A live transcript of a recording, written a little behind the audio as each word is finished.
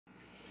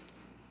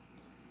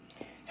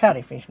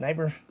Howdy, fish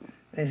neighbors.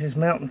 This is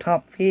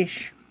Mountaintop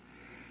Fish,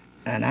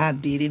 and I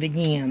did it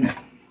again.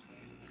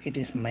 Look at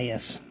this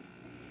mess.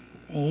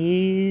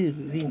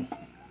 Ew.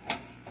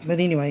 But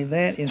anyway,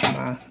 that is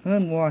my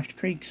unwashed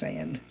creek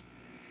sand.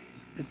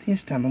 But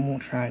this time I'm going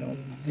to try it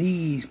on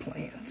these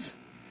plants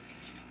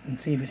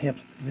and see if it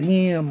helps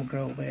them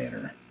grow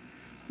better.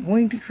 I'm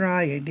going to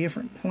try a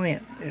different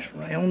plant this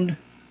round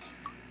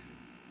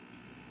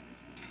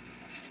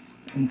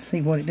and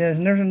see what it does.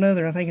 And there's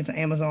another, I think it's an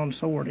Amazon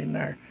sword in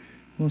there.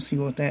 We'll see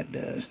what that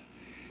does.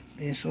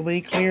 This will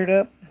be cleared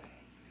up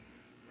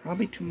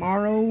probably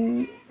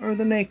tomorrow or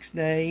the next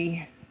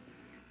day.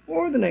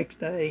 But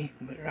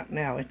right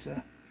now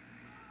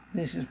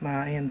this is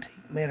my antique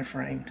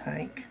Metaframe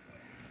tank.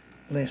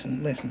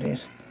 Listen to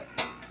this.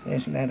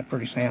 Isn't that a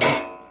pretty sound?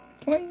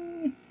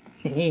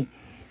 Cling.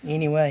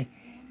 Anyway,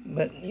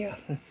 but yeah,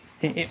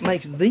 it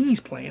makes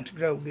these plants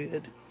grow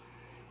good.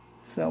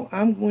 So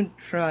I'm going to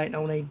try it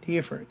on a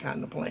different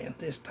kind of plant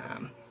this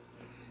time.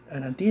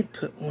 And I did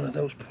put one of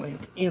those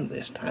plants in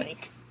this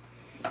tank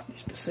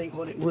just to see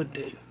what it would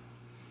do.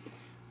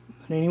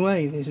 But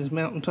anyway, this is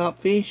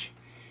Mountaintop Fish.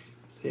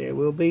 There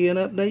will be an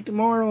update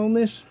tomorrow on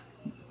this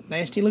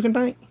nasty looking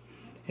tank.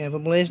 Have a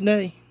blessed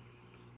day.